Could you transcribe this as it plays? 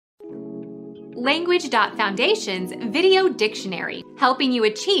Language.Foundation's Video Dictionary, helping you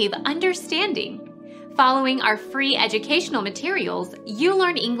achieve understanding. Following our free educational materials, you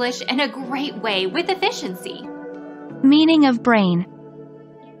learn English in a great way with efficiency. Meaning of brain.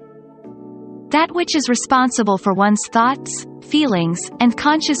 That which is responsible for one's thoughts, feelings, and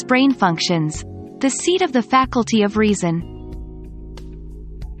conscious brain functions. The seat of the faculty of reason.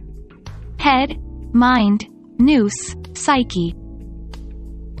 Head, mind, nous, psyche.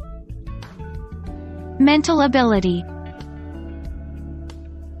 Mental ability.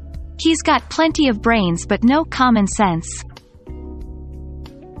 He's got plenty of brains but no common sense.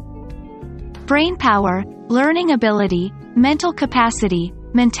 Brain power, learning ability, mental capacity,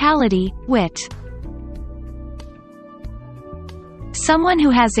 mentality, wit. Someone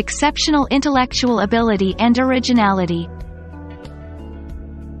who has exceptional intellectual ability and originality.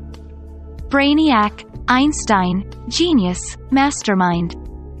 Brainiac, Einstein, genius, mastermind.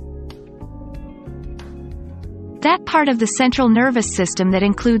 That part of the central nervous system that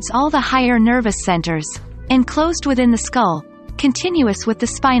includes all the higher nervous centers, enclosed within the skull, continuous with the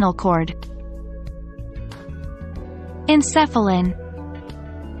spinal cord. Encephalon.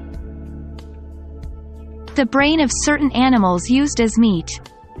 The brain of certain animals used as meat.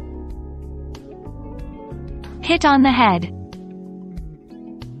 Hit on the head.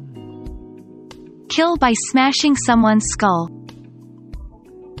 Kill by smashing someone's skull.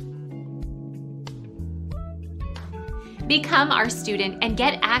 Become our student and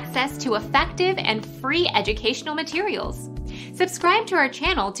get access to effective and free educational materials. Subscribe to our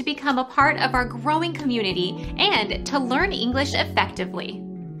channel to become a part of our growing community and to learn English effectively.